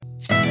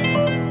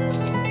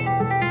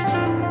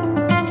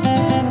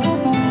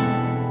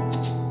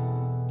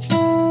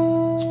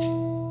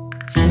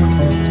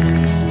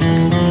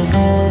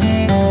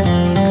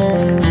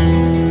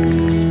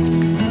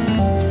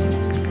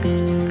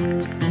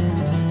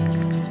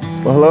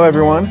Well, hello,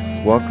 everyone.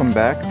 Welcome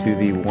back to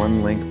the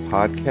One Link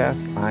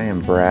podcast. I am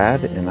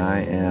Brad, and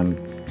I am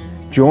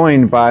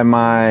joined by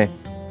my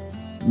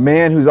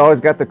man who's always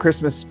got the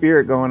Christmas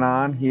spirit going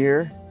on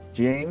here,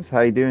 James. How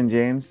you doing,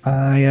 James?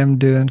 I am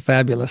doing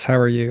fabulous. How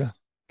are you?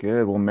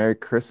 Good. Well, Merry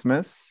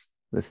Christmas.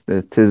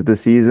 Tis the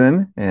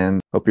season,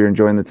 and hope you're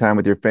enjoying the time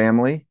with your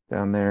family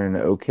down there in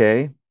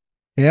OK.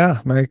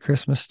 Yeah, Merry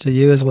Christmas to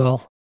you as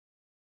well.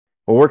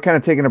 Well, we're kind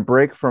of taking a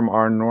break from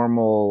our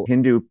normal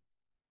Hindu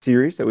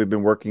series that we've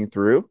been working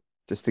through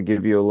just to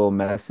give you a little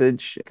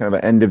message, kind of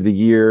an end of the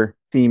year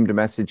themed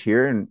message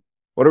here. And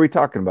what are we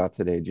talking about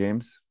today,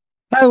 James?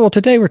 Well,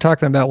 today we're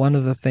talking about one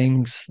of the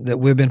things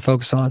that we've been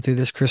focused on through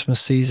this Christmas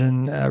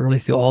season, really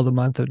through all the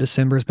month of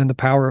December, has been the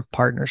power of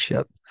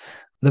partnership.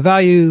 The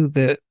value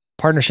that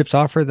partnerships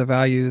offer, the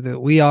value that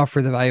we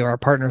offer, the value our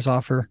partners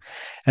offer.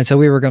 And so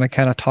we were going to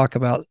kind of talk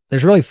about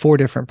there's really four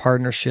different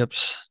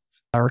partnerships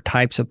or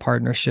types of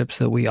partnerships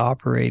that we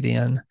operate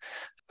in.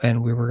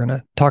 And we were going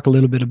to talk a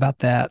little bit about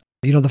that.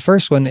 The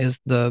first one is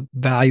the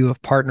value of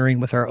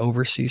partnering with our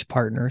overseas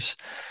partners.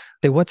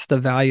 What's the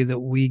value that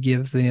we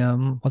give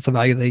them? What's the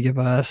value they give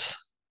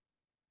us?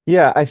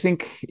 Yeah, I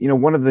think,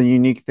 one of the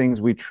unique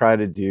things we try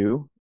to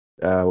do,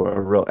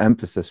 a real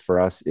emphasis for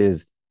us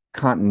is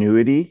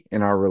continuity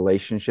in our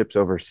relationships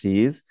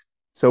overseas.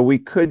 So we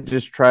could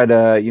just try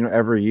to,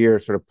 every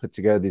year sort of put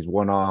together these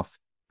one-off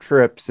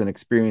trips and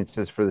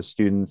experiences for the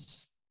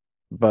students.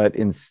 But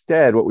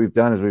instead, what we've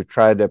done is we've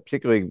tried to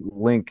particularly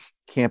link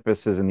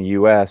campuses in the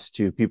US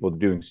to people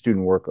doing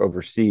student work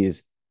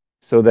overseas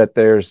so that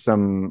there's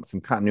some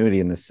continuity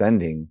in the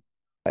sending.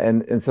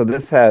 And so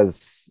this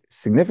has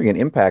significant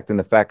impact in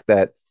the fact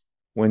that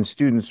when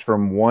students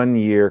from one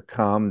year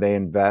come, they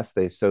invest,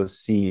 they sow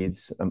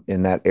seeds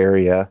in that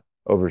area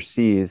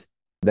overseas,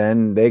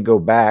 then they go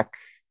back,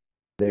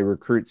 they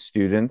recruit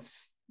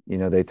students,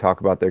 they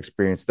talk about their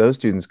experience. Those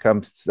students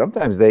come,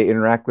 sometimes they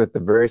interact with the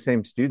very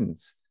same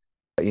students.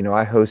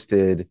 I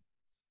hosted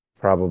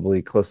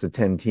probably close to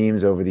 10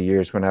 teams over the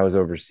years when I was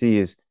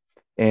overseas.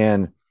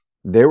 And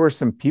there were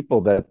some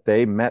people that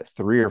they met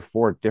three or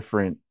four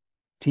different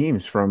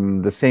teams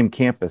from the same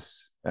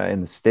campus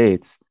in the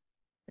States.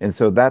 And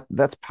so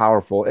that's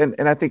powerful.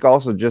 And I think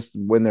also just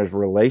when there's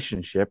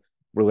relationship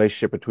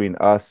between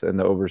us and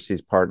the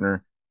overseas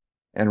partner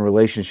and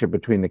relationship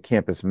between the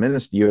campus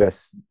ministry,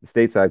 US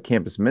stateside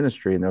campus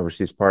ministry and the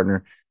overseas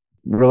partner,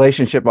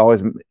 relationship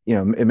always,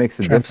 it makes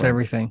a Trumps difference.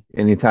 everything.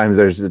 Anytime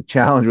there's a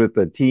challenge with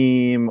the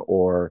team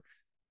or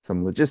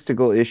some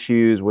logistical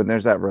issues, when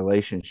there's that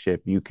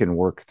relationship, you can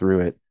work through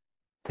it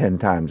 10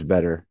 times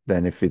better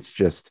than if it's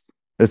just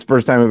this is the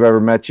first time we've ever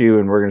met you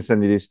and we're going to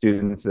send you these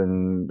students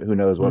and who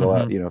knows Hmm.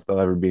 if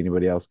there'll ever be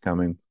anybody else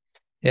coming.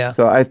 Yeah.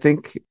 So I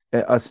think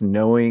us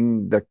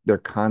knowing their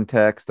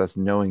context, us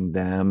knowing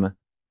them,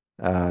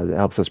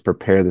 helps us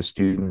prepare the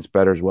students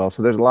better as well.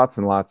 So there's lots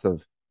and lots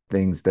of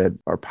things that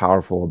are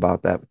powerful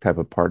about that type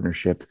of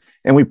partnership.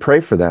 And we pray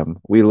for them.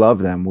 We love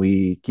them.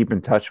 We keep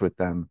in touch with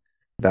them.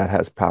 That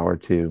has power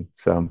too.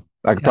 So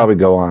I could Yeah. probably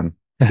go on.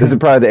 This is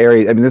probably the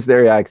area. I mean, this is the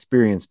area I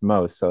experienced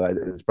most. So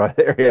it's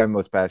probably the area I'm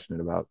most passionate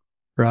about.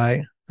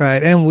 Right.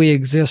 Right. And we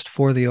exist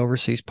for the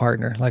overseas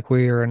partner. Like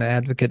we are an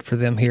advocate for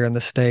them here in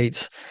the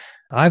States.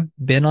 I've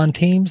been on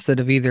teams that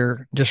have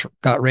either just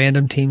got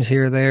random teams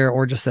here or there,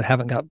 or just that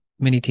haven't got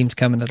many teams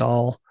coming at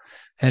all.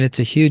 And it's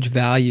a huge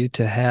value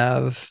to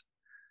have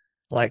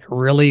like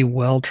really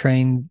well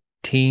trained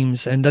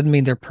teams. And doesn't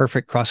mean they're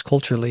perfect cross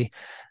culturally,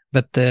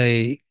 but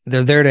they're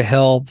there to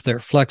help. They're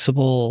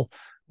flexible.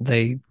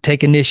 They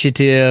take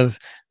initiative.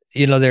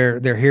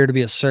 They're here to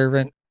be a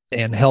servant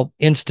and help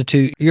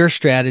institute your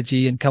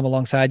strategy and come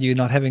alongside you.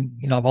 Not having,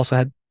 I've also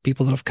had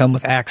people that have come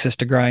with access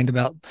to grind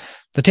about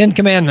the Ten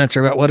Commandments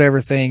or about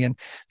whatever thing. And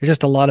there's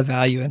just a lot of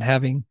value in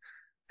having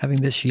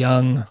this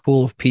young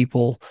pool of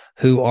people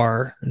who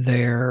are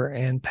there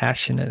and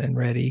passionate and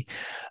ready.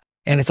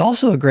 And it's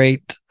also a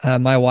great,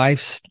 my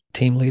wife's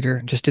team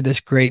leader just did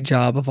this great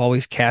job of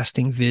always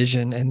casting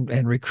vision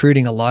and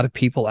recruiting a lot of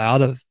people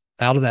out of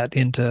that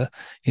into,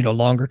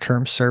 longer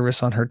term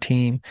service on her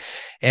team.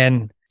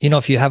 And,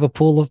 if you have a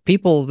pool of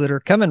people that are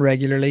coming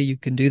regularly, you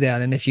can do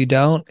that. And if you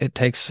don't, it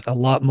takes a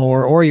lot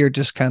more, or you're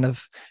just kind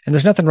of, and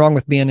there's nothing wrong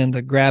with being in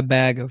the grab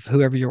bag of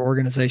whoever your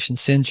organization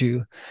sends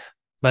you.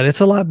 But it's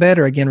a lot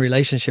better, again,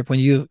 relationship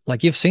when you've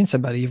seen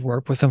somebody, you've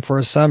worked with them for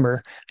a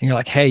summer and you're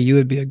like, hey, you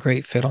would be a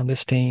great fit on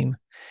this team.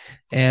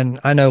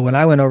 And I know when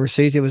I went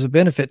overseas, it was a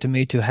benefit to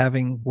me to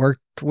having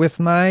worked with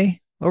my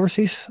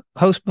overseas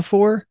host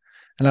before.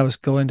 And I was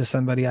going to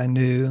somebody I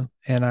knew,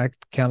 and I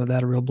counted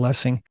that a real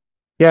blessing.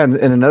 Yeah, and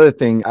another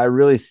thing, I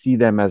really see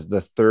them as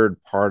the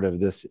third part of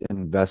this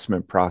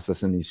investment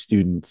process in these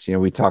students.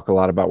 We talk a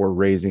lot about we're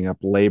raising up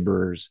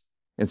laborers.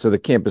 And so the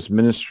campus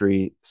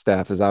ministry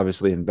staff is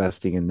obviously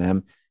investing in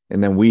them.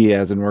 And then we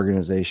as an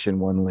organization,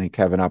 One Link,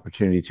 have an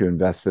opportunity to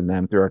invest in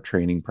them through our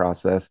training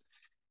process.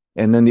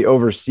 And then the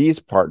overseas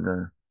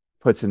partner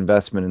puts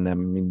investment in them.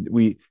 I mean,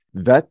 we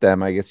vet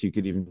them, I guess you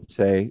could even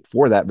say,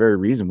 for that very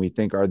reason. We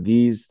think, are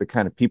these the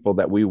kind of people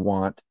that we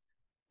want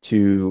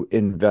to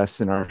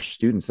invest in our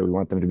students. So we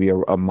want them to be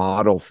a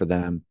model for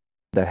them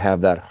that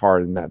have that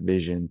heart and that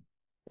vision.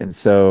 And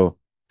so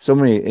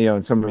many,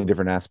 in so many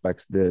different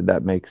aspects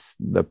that makes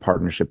the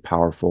partnership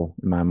powerful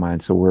in my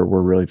mind. So we're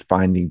really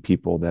finding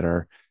people that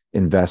are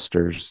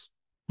investors.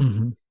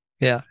 Mm-hmm.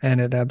 Yeah, and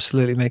it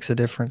absolutely makes a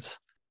difference.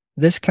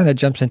 This kind of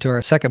jumps into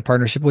our second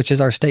partnership, which is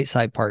our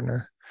stateside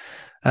partner.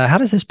 How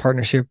does this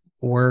partnership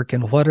work,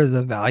 and what are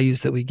the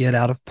values that we get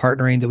out of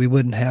partnering that we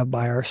wouldn't have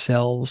by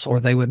ourselves or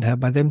they wouldn't have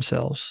by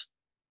themselves?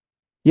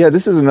 Yeah,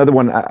 this is another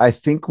one. I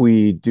think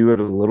we do it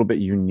a little bit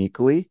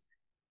uniquely.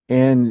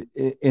 And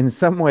in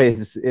some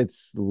ways,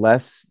 it's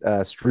less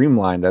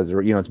streamlined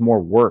it's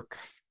more work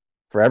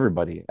for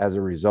everybody as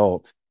a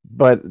result.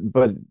 But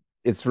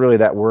it's really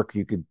that work,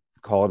 you could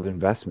call it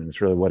investment.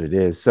 It's really what it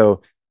is.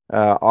 So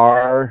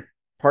our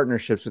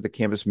partnerships with the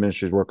campus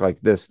ministries work like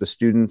this. The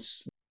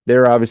students,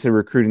 they're obviously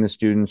recruiting the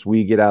students.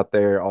 We get out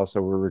there,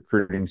 also we're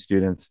recruiting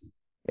students.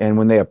 And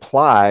when they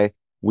apply,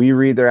 we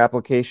read their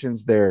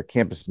applications. Their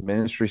campus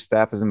ministry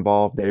staff is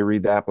involved. They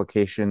read the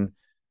application.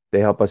 They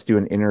help us do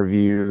an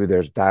interview.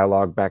 There's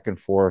dialogue back and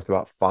forth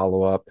about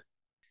follow up,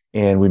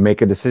 and we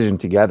make a decision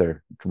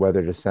together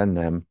whether to send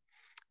them.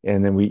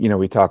 And then we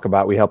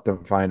help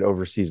them find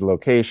overseas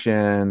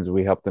locations.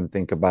 We help them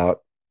think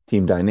about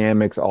team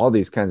dynamics, all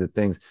these kinds of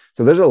things.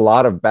 So there's a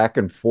lot of back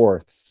and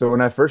forth. So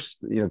when I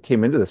first,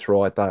 came into this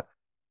role, I thought,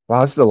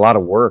 wow, this is a lot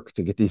of work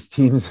to get these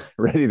teams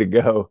ready to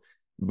go.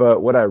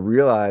 But what I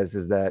realized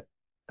is that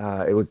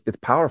it's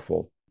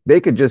powerful. They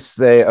could just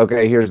say,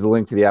 okay, here's the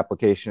link to the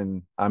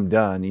application. I'm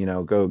done.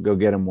 Go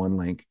get them one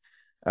link.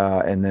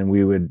 And then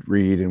we would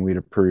read and we'd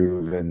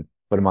approve and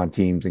put them on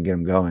teams and get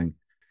them going.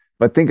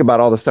 But think about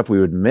all the stuff we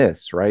would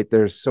miss, right?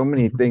 There's so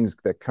many Mm-hmm. things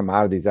that come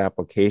out of these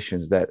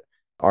applications that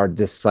are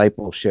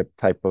discipleship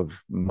type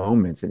of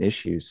moments and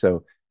issues.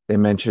 So they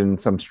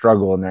mentioned some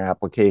struggle in their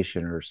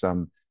application or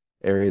some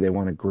area they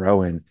want to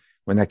grow in.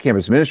 When that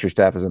campus ministry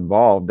staff is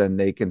involved, then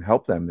they can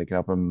help them. They can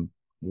help them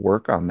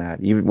work on that,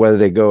 even whether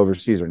they go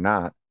overseas or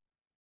not.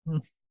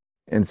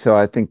 And so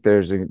I think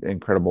there's an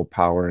incredible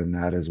power in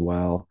that as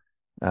well.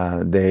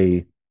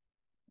 They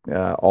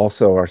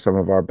also are some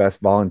of our best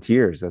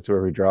volunteers. That's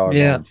where we draw our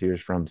Yeah. volunteers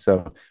from.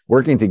 So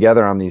working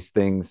together on these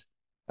things,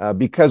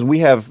 because we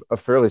have a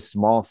fairly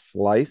small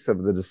slice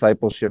of the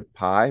discipleship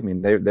pie. I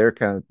mean, they're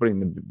kind of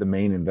putting the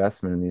main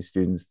investment in these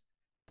students.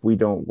 If we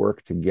don't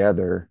work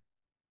together,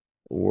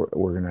 we're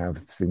going to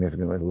have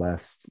significantly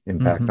less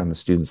impact Mm-hmm. on the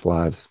students'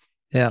 lives.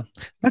 Yeah.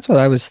 That's what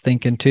I was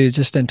thinking too,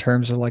 just in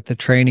terms of like the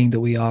training that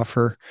we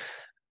offer.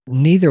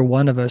 Neither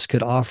one of us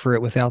could offer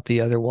it without the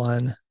other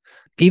one.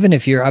 Even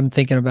if I'm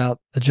thinking about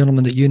a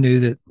gentleman that you knew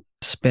that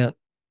spent,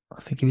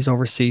 I think he was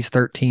overseas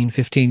 13,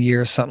 15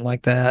 years, something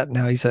like that.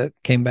 Now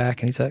came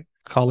back and he's a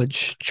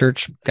college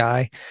church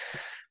guy.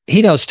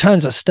 He knows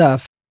tons of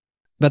stuff,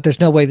 but there's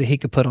no way that he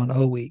could put on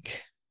O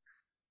week,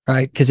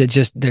 right?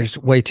 Because there's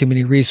way too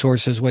many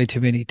resources, way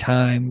too many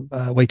time,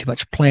 way too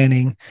much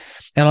planning.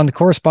 And on the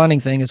corresponding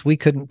thing is we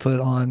couldn't put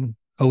on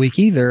a week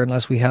either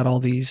unless we had all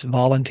these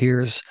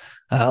volunteers.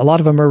 A lot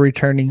of them are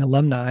returning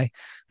alumni,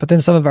 but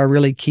then some of our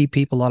really key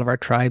people, a lot of our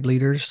tribe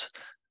leaders,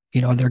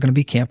 they're going to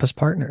be campus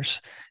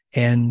partners,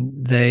 and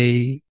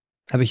they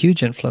have a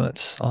huge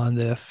influence on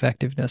the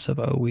effectiveness of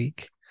O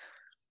week.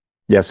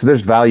 Yeah, so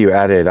there's value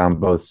added on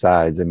both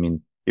sides. I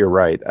mean, you're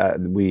right.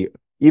 We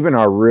even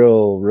our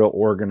real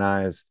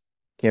organized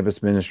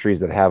campus ministries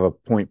that have a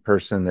point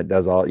person that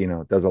does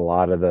does a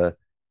lot of the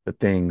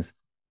things.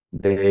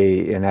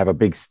 They and have a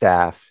big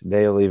staff.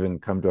 They'll even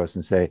come to us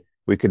and say,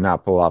 "We could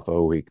not pull off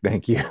a week.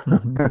 Thank you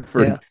Mm-hmm.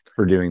 for Yeah.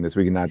 for doing this.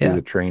 We cannot do Yeah.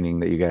 the training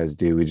that you guys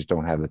do. We just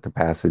don't have the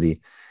capacity."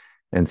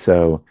 And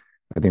so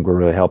I think we're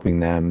really helping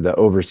them. The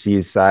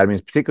overseas side, I mean,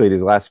 particularly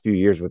these last few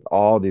years with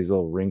all these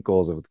little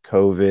wrinkles with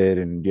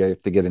COVID, and you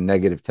have to get a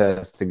negative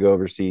test to go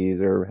overseas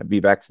or be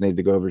vaccinated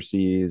to go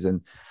overseas.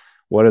 And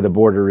what are the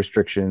border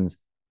restrictions?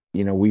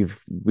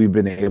 We've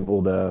been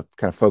able to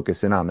kind of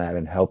focus in on that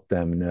and help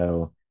them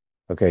know,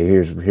 okay,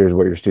 here's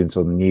what your students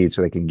will need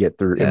so they can get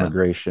through Yeah.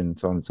 immigration,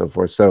 so on and so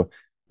forth. So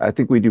I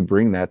think we do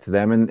bring that to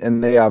them,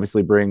 and they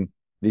obviously bring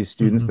these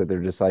students Mm-hmm. that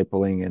they're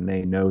discipling and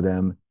they know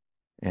them.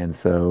 And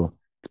so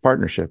it's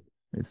partnership.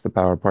 It's the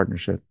power of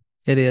partnership.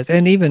 It is.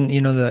 And even,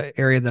 the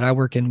area that I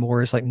work in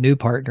more is like new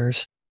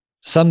partners.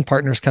 Some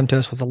partners come to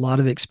us with a lot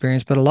of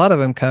experience, but a lot of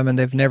them come and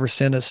they've never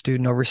sent a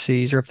student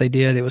overseas, or if they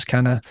did, it was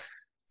kind of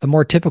a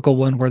more typical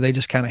one where they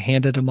just kind of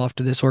handed them off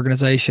to this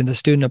organization. The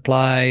student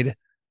applied,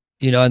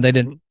 and they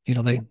didn't,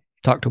 they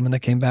talked to them when they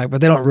came back, but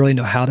they don't really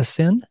know how to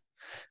send.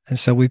 And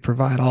so we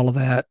provide all of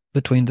that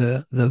between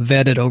the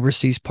vetted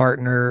overseas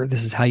partner.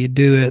 This is how you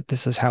do it.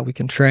 This is how we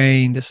can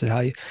train. This is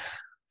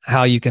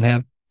how you can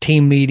have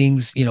team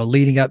meetings,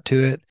 leading up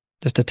to it.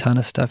 Just a ton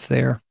of stuff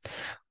there.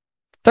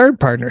 Third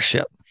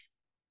partnership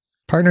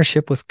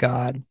with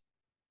God.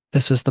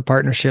 This is the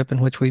partnership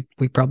in which we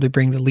probably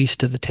bring the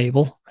least to the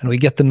table and we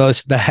get the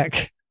most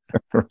back.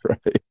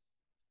 Right.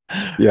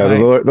 Yeah,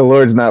 Right. The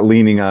Lord's not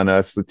leaning on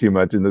us too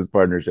much in this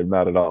partnership,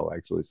 not at all,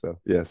 actually. So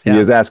yes, He Yeah.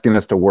 is asking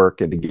us to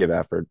work and to give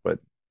effort, but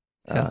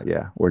Yeah.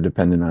 yeah, we're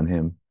dependent on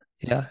Him.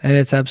 Yeah. And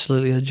it's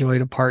absolutely a joy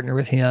to partner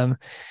with him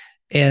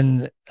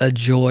and a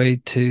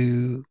joy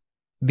to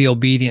be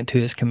obedient to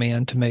his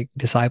command to make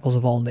disciples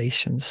of all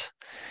nations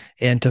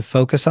and to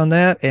focus on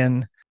that.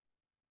 And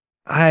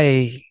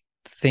I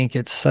think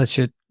it's such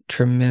a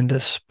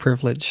tremendous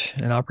privilege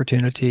and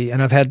opportunity.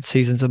 And I've had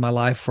seasons of my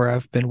life where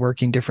I've been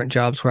working different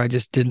jobs where I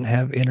just didn't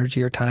have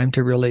energy or time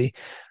to really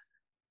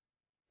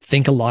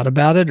think a lot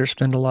about it or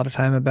spend a lot of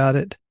time about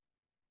it.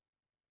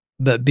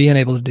 But being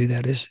able to do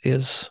that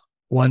is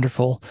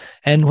wonderful.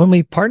 And when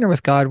we partner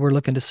with God, we're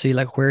looking to see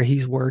like where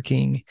he's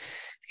working,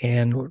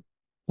 and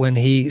when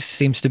he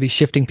seems to be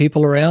shifting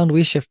people around,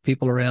 we shift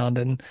people around.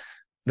 And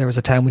there was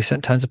a time we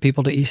sent tons of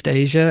people to East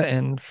Asia,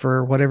 and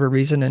for whatever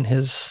reason in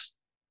his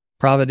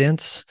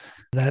providence,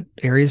 that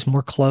area is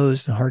more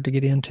closed and hard to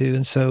get into.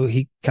 And so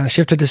he kind of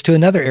shifted us to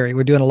another area.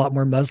 We're doing a lot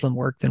more Muslim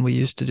work than we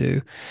used to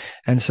do.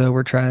 And so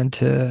we're trying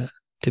to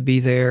be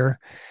there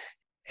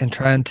and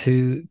trying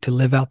to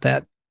live out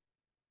that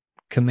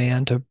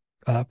command to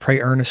pray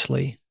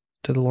earnestly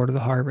to the Lord of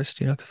the harvest,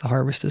 because the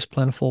harvest is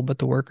plentiful, but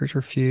the workers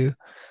are few.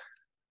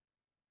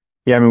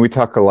 Yeah, I mean, we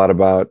talk a lot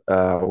about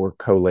we're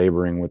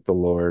co-laboring with the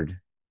Lord.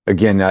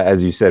 Again,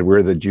 as you said,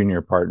 we're the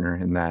junior partner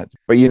in that.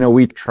 But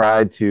we've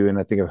tried to, and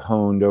I think have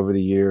honed over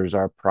the years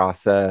our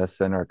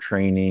process and our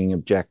training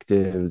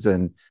objectives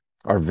and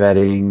our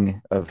vetting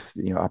of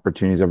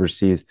opportunities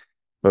overseas.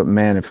 But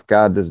man, if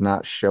God does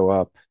not show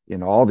up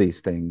in all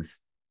these things,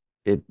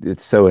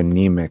 it's so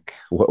anemic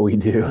what we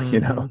do.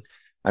 Mm-hmm.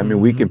 I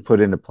mean, we Mm-hmm. could put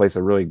into place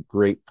a really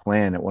great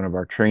plan at one of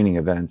our training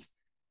events,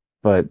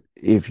 but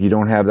if you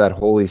don't have that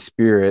Holy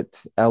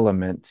Spirit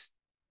element,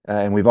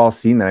 and we've all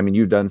seen that. I mean,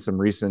 you've done some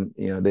recent,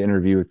 the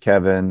interview with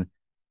Kevin,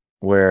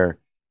 where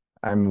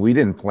I mean, we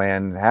didn't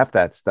plan half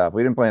that stuff.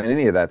 We didn't plan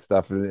any of that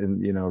stuff,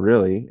 and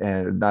really,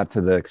 and not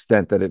to the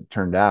extent that it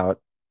turned out.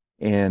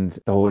 And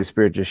the Holy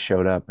Spirit just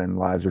showed up, and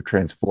lives were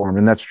transformed.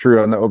 And that's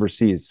true on the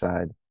overseas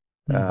side.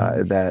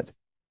 Mm-hmm. That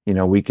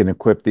we can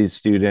equip these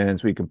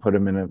students, we can put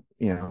them in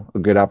a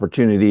good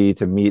opportunity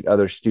to meet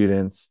other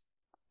students,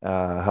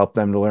 help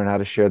them to learn how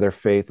to share their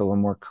faith a little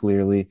more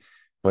clearly.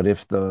 But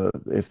if the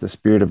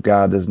Spirit of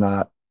God does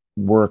not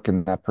work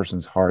in that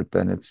person's heart,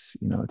 then it's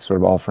sort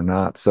of all for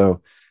naught.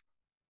 So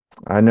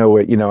I know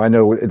I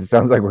know it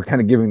sounds like we're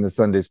kind of giving the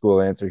Sunday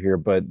school answer here,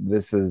 but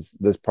this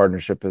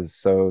partnership is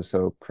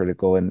so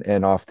critical,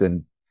 and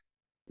often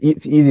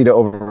it's easy to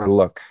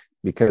overlook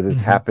because it's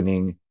Mm-hmm.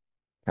 happening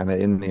kind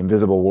of in the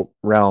invisible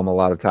realm a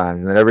lot of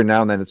times. And then every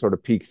now and then it sort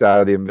of peeks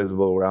out of the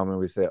invisible realm and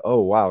we say, oh,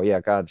 wow, yeah,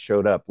 God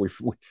showed up. We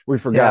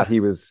forgot Yeah. he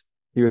was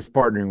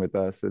partnering with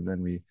us. And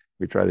then we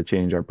try to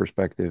change our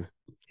perspective.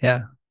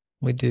 Yeah,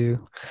 we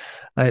do.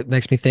 It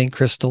makes me think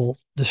Crystal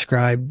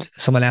described,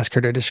 someone asked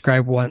her to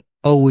describe one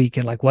a week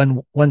in like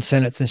one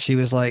sentence, and she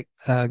was like,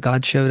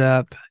 God showed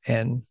up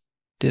and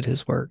did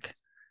his work.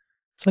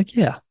 It's like,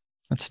 yeah,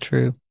 that's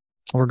true.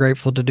 We're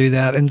grateful to do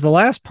that. And the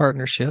last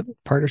partnership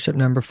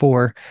number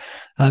 4,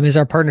 is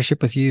our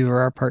partnership with you,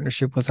 or our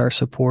partnership with our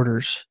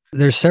supporters.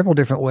 There's several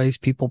different ways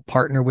people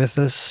partner with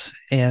us,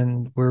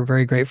 and we're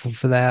very grateful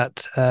for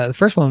that. The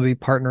first one would be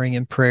partnering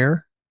in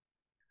prayer.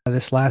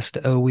 This last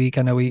week,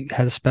 I know we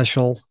had a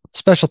special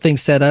thing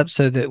set up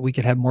so that we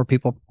could have more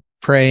people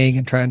praying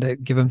and trying to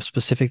give them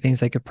specific things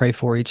they could pray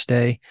for each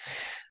day.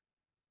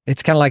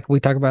 It's kind of like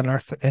we talk about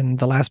in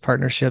the last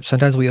partnership.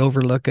 Sometimes we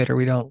overlook it, or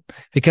we don't,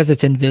 because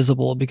it's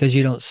invisible, because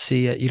you don't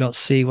see it. You don't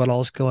see what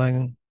all's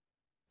going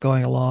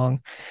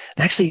along.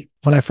 And actually,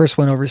 when I first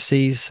went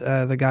overseas,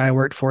 the guy I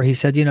worked for, he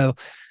said,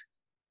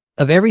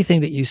 of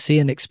everything that you see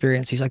and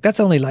experience, he's like, that's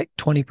only like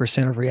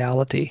 20% of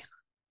reality.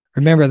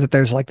 Remember that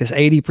there's like this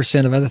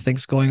 80% of other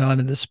things going on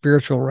in the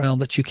spiritual realm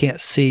that you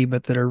can't see,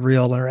 but that are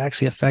real and are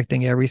actually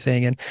affecting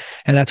everything. And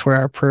that's where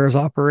our prayers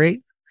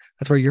operate.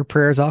 That's where your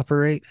prayers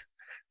operate.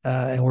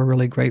 And we're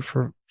really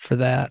grateful for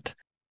that.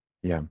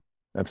 Yeah,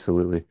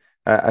 absolutely.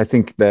 I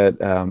think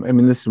that I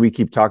mean, we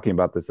keep talking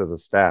about this as a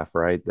staff,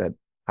 right? That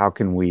how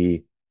can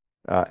we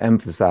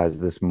emphasize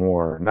this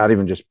more? Not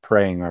even just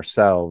praying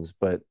ourselves,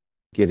 but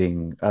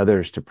getting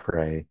others to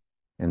pray.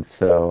 And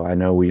so I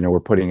know we're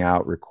putting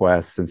out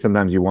requests, and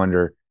sometimes you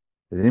wonder,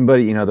 did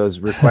anybody, those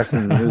requests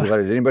in the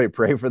newsletter, did anybody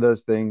pray for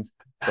those things?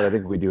 But I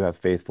think we do have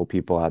faithful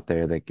people out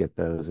there that get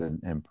those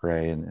and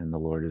pray, and the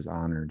Lord is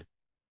honored.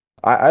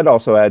 I'd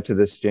also add to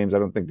this, James. I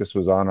don't think this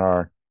was on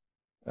our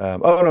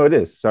oh no, it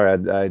is. Sorry,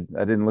 I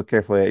didn't look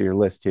carefully at your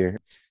list here.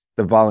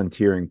 The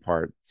volunteering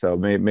part. So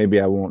maybe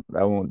I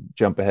won't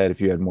jump ahead if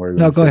you had more you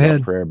No, want to go say about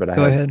ahead. prayer. But I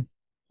Go had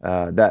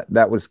ahead.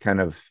 that was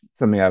kind of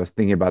something I was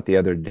thinking about the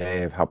other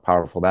day of how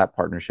powerful that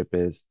partnership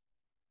is.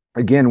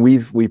 Again,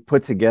 we've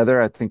put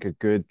together, I think, a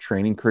good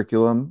training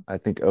curriculum. I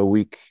think a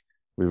week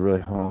we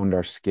really honed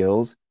our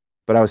skills.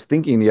 But I was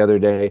thinking the other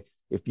day,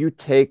 if you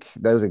take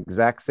those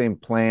exact same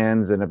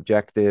plans and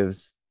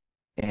objectives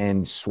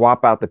and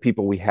swap out the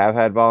people we have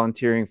had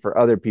volunteering for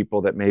other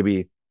people that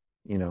maybe,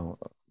 you know,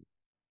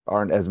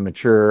 aren't as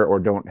mature or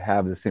don't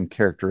have the same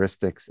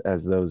characteristics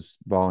as those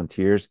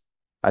volunteers,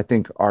 I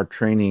think our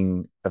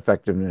training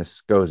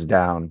effectiveness goes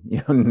down,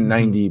 Mm-hmm.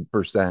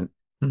 90%.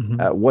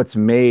 Mm-hmm. What's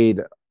made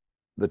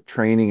the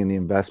training and the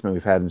investment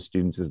we've had in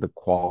students is the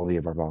quality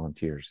of our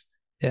volunteers.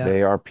 Yeah.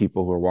 They are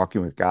people who are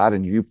walking with God,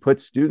 and you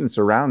put students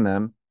around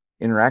them,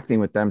 interacting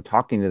with them,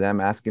 talking to them,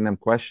 asking them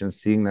questions,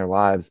 seeing their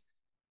lives,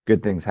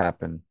 good things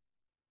happen.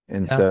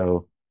 And Yeah.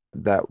 so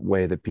that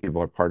way that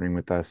people are partnering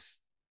with us,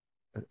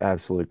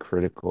 absolutely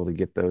critical to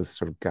get those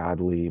sort of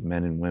godly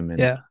men and women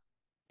Yeah.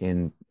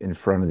 in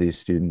front of these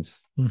students.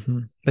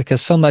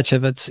 Because so much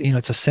of it's,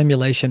 it's a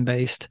simulation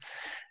based.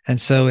 And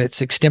so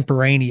it's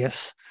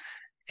extemporaneous.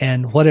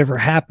 And whatever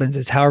happens,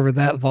 it's however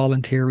that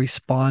volunteer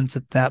responds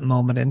at that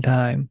moment in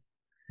time.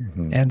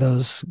 Mm-hmm. And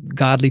those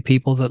godly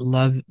people that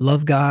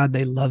love God,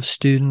 they love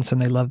students,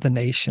 and they love the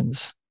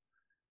nations.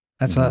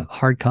 That's Mm-hmm. a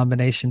hard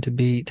combination to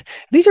beat.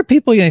 These are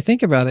people,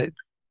 think about it.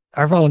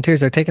 Our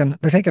volunteers are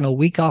they're taking a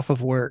week off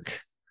of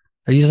work.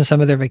 They're using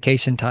some of their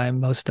vacation time,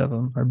 most of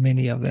them, or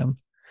many of them,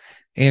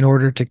 in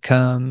order to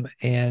come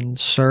and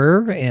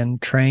serve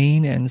and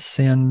train and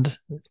send,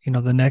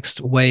 the next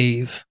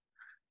wave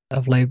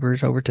of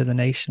laborers over to the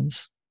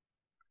nations.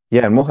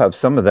 Yeah, and we'll have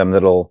some of them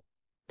that'll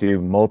do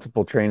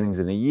multiple trainings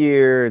in a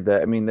year.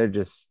 That I mean, they're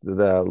just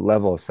the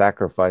level of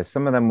sacrifice.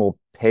 Some of them will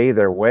pay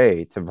their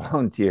way to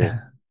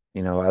volunteer.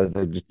 Out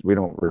of we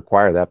don't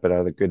require that, but out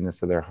of the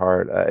goodness of their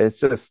heart, it's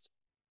just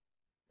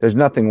there's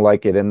nothing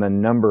like it. And the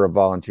number of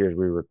volunteers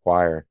we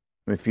require.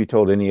 I mean, if you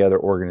told any other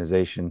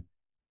organization,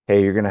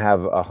 "Hey, you're going to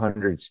have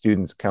 100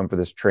 students come for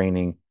this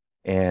training,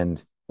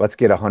 and let's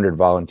get 100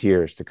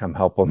 volunteers to come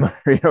help them,"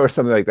 or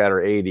something like that,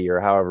 or 80, or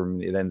however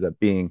many it ends up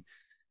being,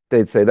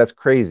 they'd say that's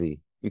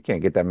crazy. You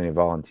can't get that many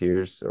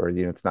volunteers, or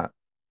that's not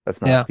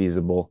Yeah.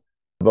 feasible.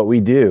 But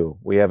we do.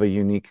 We have a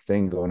unique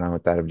thing going on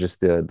with that of just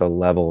the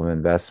level of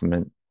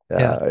investment,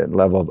 Yeah.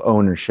 level of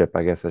ownership,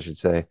 I guess I should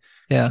say,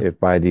 Yeah. if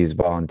by these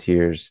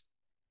volunteers,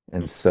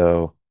 and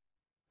so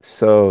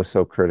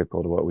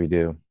critical to what we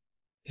do.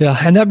 Yeah.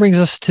 And that brings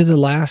us to the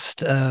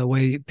last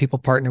way people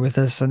partner with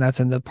us, and that's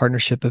in the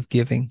partnership of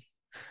giving.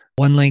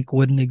 One Link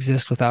wouldn't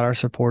exist without our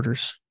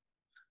supporters.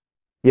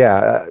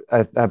 Yeah,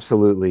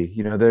 absolutely.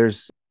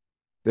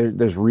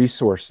 There's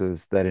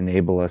resources that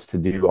enable us to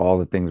do all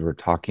the things we're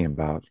talking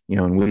about.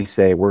 And we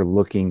say we're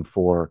looking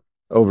for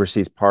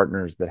overseas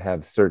partners that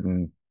have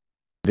certain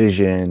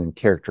vision and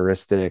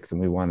characteristics, and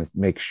we want to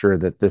make sure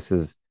that this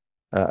is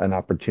an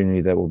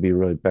opportunity that will be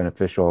really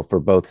beneficial for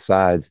both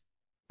sides.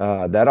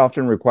 That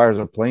often requires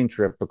a plane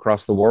trip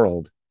across the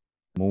world.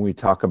 When we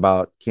talk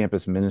about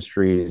campus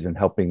ministries and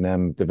helping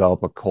them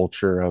develop a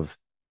culture of,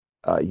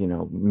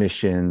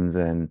 missions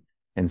and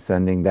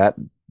sending, that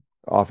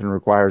often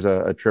requires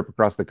a trip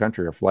across the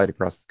country or flight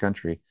across the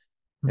country.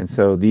 And Mhm.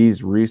 so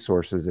these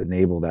resources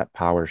enable that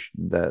power,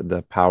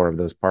 the power of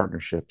those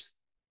partnerships.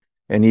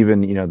 And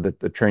even,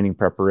 the training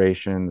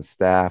preparation, the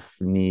staff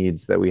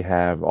needs that we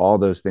have, all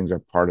those things are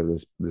part of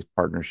this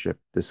partnership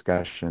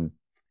discussion.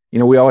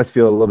 We always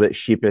feel a little bit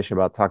sheepish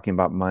about talking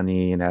about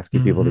money and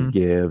asking people to Mhm.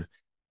 give.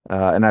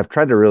 And I've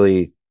tried to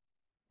really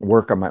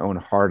work on my own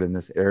heart in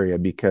this area,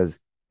 because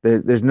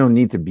there's no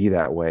need to be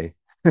that way.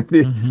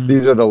 Mhm.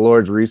 These are the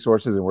Lord's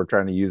resources, and we're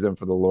trying to use them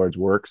for the Lord's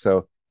work.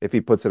 So if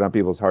He puts it on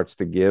people's hearts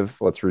to give,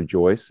 let's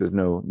rejoice. There's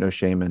no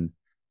shame in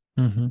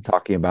Mhm.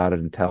 talking about it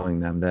and telling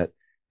them that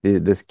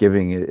this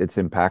giving, it's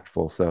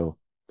impactful. So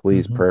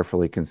please Mhm.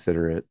 prayerfully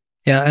consider it.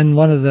 Yeah, and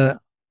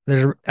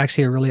there's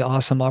actually a really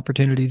awesome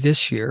opportunity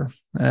this year.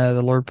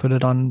 The Lord put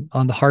it on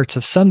the hearts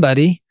of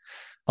somebody.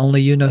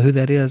 Only you know who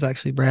that is,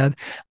 actually, Brad.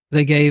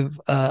 They gave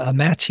a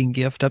matching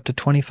gift up to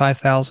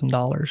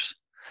 $25,000.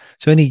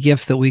 So any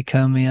gift that we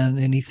come in,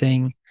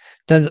 anything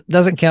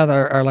doesn't count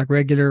our like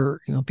regular,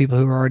 people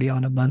who are already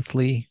on a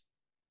monthly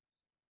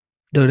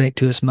donate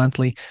to us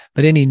monthly,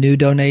 but any new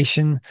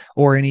donation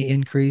or any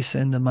increase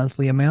in the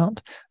monthly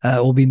amount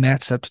will be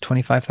matched up to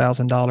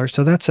 $25,000.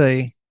 So that's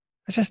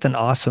just an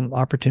awesome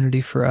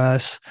opportunity for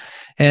us.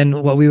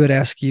 And what we would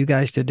ask you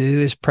guys to do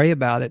is pray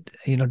about it.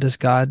 Does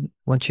God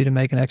want you to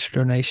make an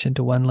extra donation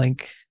to One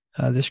Link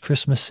this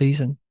Christmas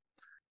season?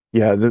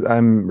 Yeah,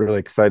 I'm really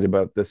excited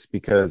about this,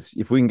 because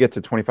if we can get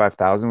to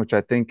 25,000, which I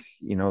think,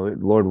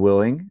 Lord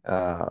willing,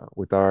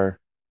 with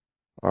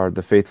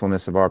the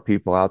faithfulness of our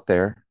people out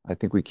there, I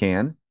think we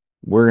can.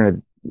 We're going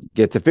to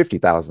get to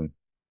 50,000,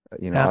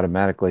 Yeah.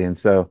 automatically. And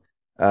so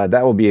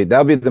that'll be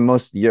the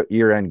most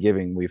year-end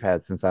giving we've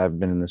had since I've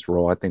been in this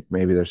role. I think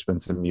maybe there's been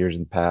some years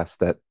in the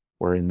past that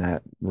were in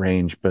that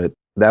range, but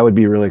that would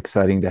be really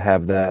exciting to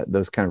have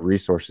those kind of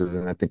resources.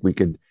 And I think we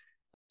could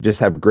just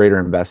have greater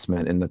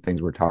investment in the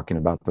things we're talking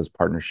about, those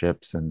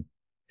partnerships and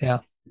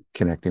Yeah.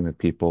 connecting with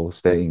people,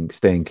 staying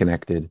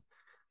connected.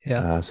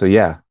 Yeah. So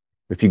yeah,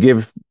 if you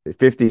give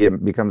 50,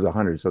 it becomes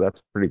 100. So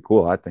that's pretty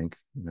cool, I think,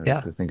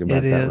 Yeah. to think about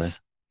It it that way. is.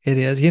 It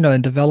is.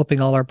 And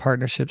developing all our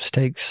partnerships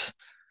takes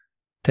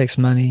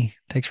money,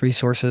 takes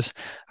resources.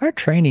 Our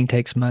training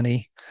takes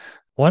money.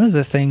 One of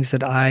the things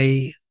that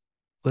I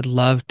would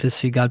love to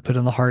see God put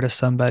in the heart of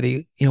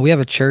somebody, we have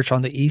a church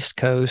on the East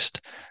Coast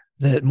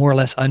that more or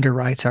less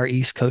underwrites our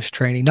East Coast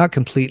training, not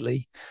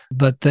completely,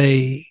 but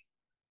they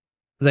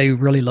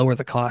really lower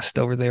the cost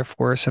over there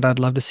for us. And I'd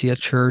love to see a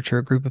church or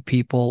a group of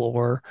people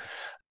or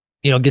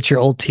get your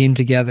old team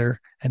together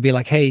and be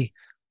like, hey,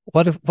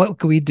 what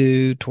can we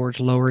do towards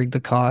lowering the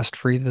cost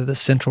for either the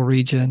central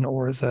region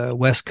or the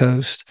West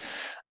Coast?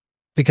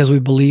 Because we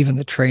believe in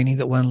the training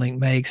that OneLink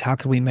makes. How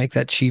can we make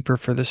that cheaper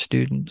for the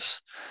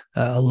students?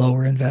 A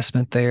lower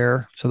investment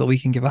there so that we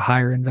can give a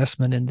higher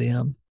investment in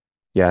them.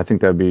 Yeah, I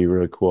think that'd be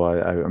really cool.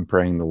 I'm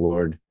praying the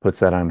Lord puts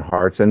that on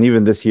hearts. And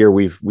even this year,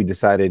 we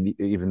decided,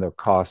 even the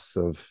costs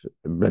of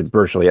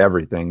virtually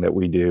everything that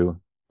we do,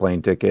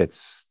 plane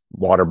tickets,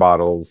 water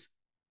bottles,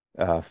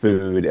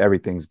 food,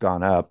 everything's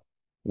gone up.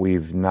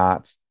 We've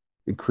not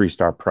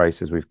increased our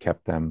prices. We've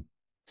kept them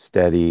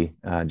steady,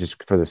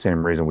 just for the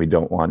same reason. We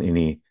don't want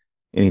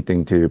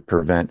anything to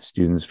prevent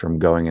students from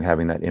going and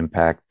having that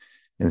impact.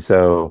 And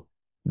so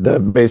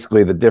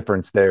basically the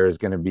difference there is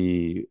going to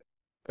be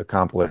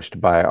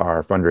accomplished by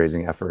our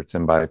fundraising efforts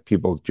and by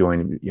people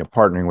joining,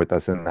 partnering with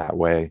us in that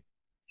way.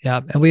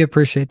 Yeah, and we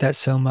appreciate that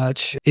so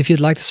much. If you'd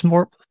like to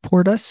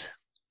support us,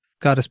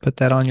 God has put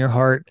that on your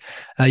heart.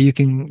 You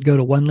can go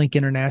to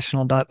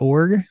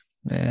onelinkinternational.org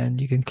and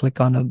you can click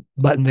on a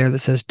button there that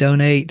says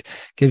donate.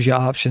 Gives you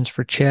options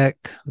for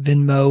check,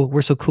 Venmo.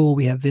 We're so cool.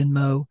 We have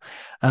Venmo,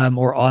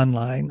 or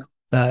online.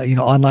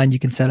 Online you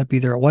can set up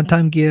either a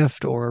one-time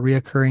gift or a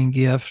reoccurring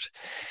gift.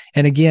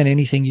 And again,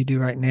 anything you do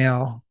right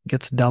now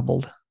gets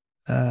doubled,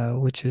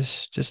 which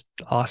is just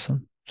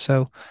awesome.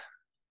 So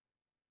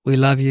we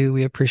love you.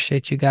 We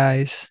appreciate you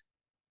guys.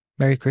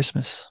 Merry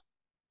Christmas.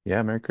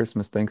 Yeah, Merry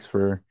Christmas. Thanks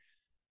for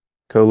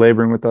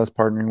co-laboring with us,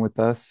 partnering with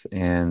us,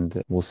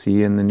 and we'll see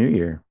you in the new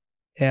year.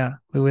 Yeah,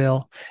 we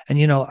will. And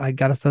I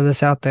got to throw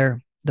this out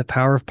there. The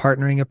power of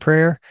partnering a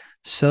prayer.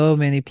 So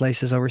many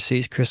places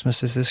overseas,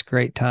 Christmas is this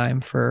great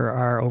time for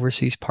our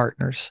overseas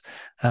partners.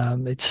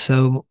 It's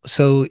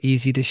so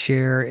easy to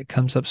share. It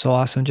comes up so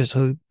awesome. Just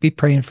be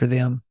praying for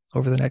them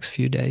over the next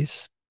few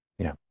days.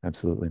 Yeah,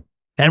 absolutely.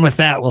 And with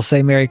that, we'll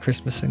say Merry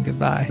Christmas and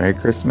goodbye. Merry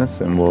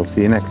Christmas, and we'll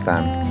see you next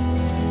time.